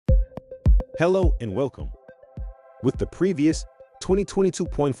Hello and welcome. With the previous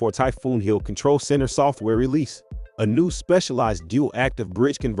 2022.4 Typhoon HIL Control Center software release, a new specialized dual active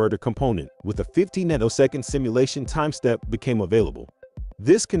bridge converter component with a 50 nanosecond simulation time step became available.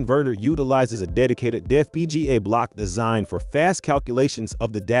 This converter utilizes a dedicated FPGA block designed for fast calculations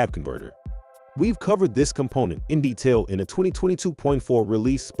of the DAB converter. We've covered this component in detail in a 2022.4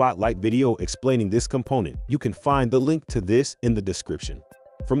 release spotlight video explaining this component. You can find the link to this in the description.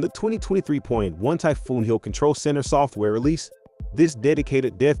 From the 2023.1 Typhoon HIL Control Center software release, this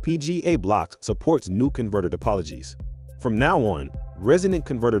dedicated FPGA block supports new converter topologies. From now on, Resonant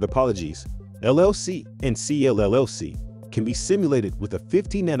Converter topologies, LLC and CLLLC, can be simulated with a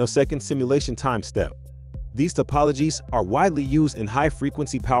 50 nanosecond simulation time step. These topologies are widely used in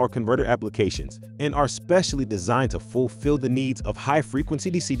high-frequency power converter applications and are specially designed to fulfill the needs of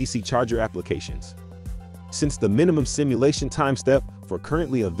high-frequency DC-DC charger applications. Since the minimum simulation time step for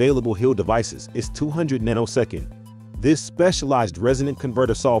currently available HIL devices is 200 nanosecond, this specialized resonant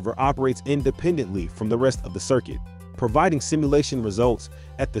converter solver operates independently from the rest of the circuit, providing simulation results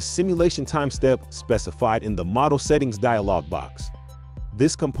at the simulation time step specified in the model settings dialog box.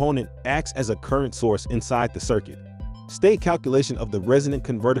 This component acts as a current source inside the circuit. State calculation of the resonant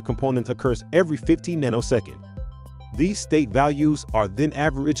converter component occurs every 15 nanosecond. These state values are then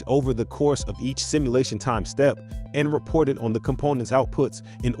averaged over the course of each simulation time step and reported on the component's outputs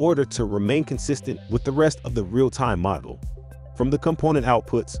in order to remain consistent with the rest of the real-time model. From the component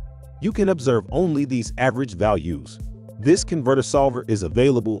outputs, you can observe only these average values. This converter solver is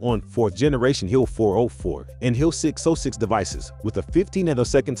available on 4th generation HIL 404 and HIL 606 devices with a 50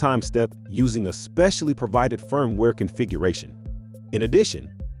 nanosecond time step using a specially provided firmware configuration. In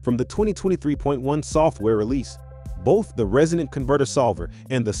addition, from the 2023.1 software release, both the resonant converter solver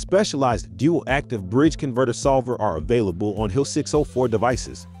and the specialized dual active bridge converter solver are available on HIL 604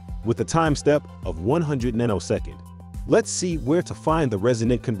 devices with a time step of 100 nanosecond. Let's see where to find the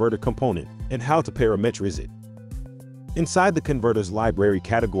resonant converter component and how to parameterize it. Inside the converter's library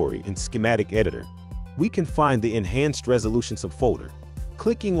category in schematic editor, we can find the enhanced resolution subfolder.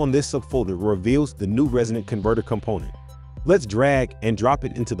 Clicking on this subfolder reveals the new resonant converter component. Let's drag and drop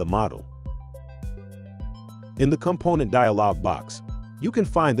it into the model. In the component dialog box, you can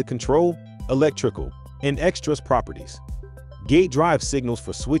find the control, electrical, and extras properties. Gate drive signals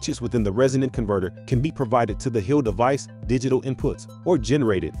for switches within the resonant converter can be provided to the HIL device digital inputs or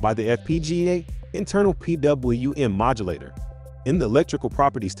generated by the FPGA internal PWM modulator. In the electrical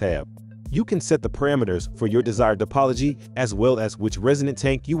properties tab, you can set the parameters for your desired topology as well as which resonant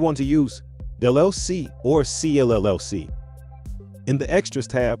tank you want to use, LLC or CLLLC. In the extras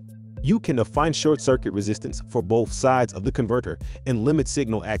tab, you can define short circuit resistance for both sides of the converter and limit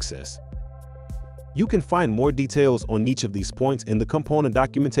signal access. You can find more details on each of these points in the component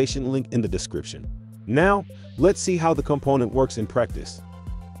documentation link in the description. Now, let's see how the component works in practice.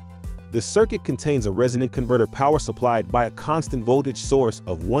 The circuit contains a resonant converter power supplied by a constant voltage source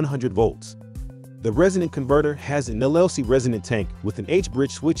of 100 volts. The resonant converter has an LLC resonant tank with an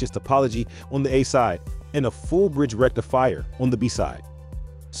H-bridge switches topology on the A side and a full bridge rectifier on the B side.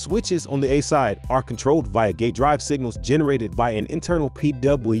 Switches on the A side are controlled via gate drive signals generated by an internal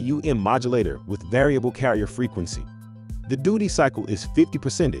PWM modulator with variable carrier frequency. The duty cycle is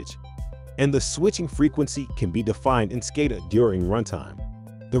 50%, and the switching frequency can be defined in SCADA during runtime.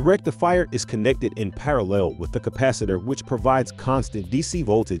 The rectifier is connected in parallel with the capacitor, which provides constant DC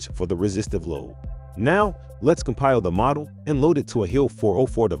voltage for the resistive load. Now, let's compile the model and load it to a HIL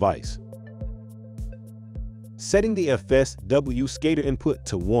 404 device. Setting the FSW SCADA input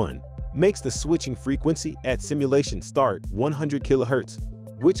to 1 makes the switching frequency at simulation start 100 kHz,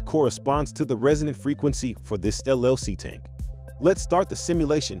 which corresponds to the resonant frequency for this LLC tank. Let's start the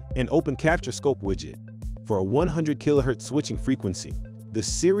simulation and open Capture Scope widget. For a 100 kHz switching frequency, the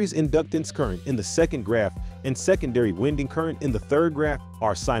series inductance current in the second graph and secondary winding current in the third graph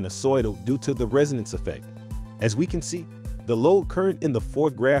are sinusoidal due to the resonance effect. As we can see, the load current in the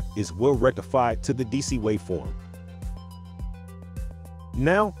fourth graph is well rectified to the DC waveform.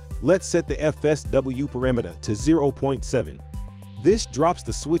 Now, let's set the FSW parameter to 0.7. This drops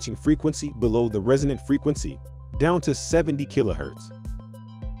the switching frequency below the resonant frequency, down to 70 kHz.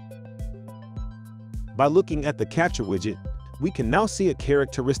 By looking at the capture widget, we can now see a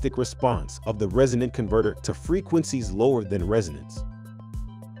characteristic response of the resonant converter to frequencies lower than resonance.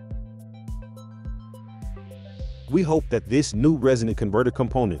 We hope that this new resonant converter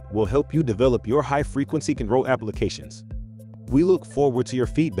component will help you develop your high-frequency control applications. We look forward to your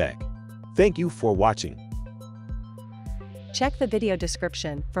feedback. Thank you for watching. Check the video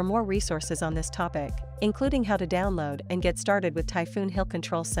description for more resources on this topic, including how to download and get started with Typhoon HIL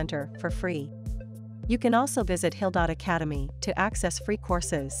Control Center for free. You can also visit HIL Academy to access free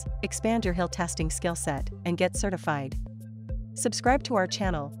courses, expand your HIL testing skill set, and get certified. Subscribe to our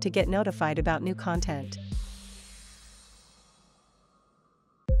channel to get notified about new content.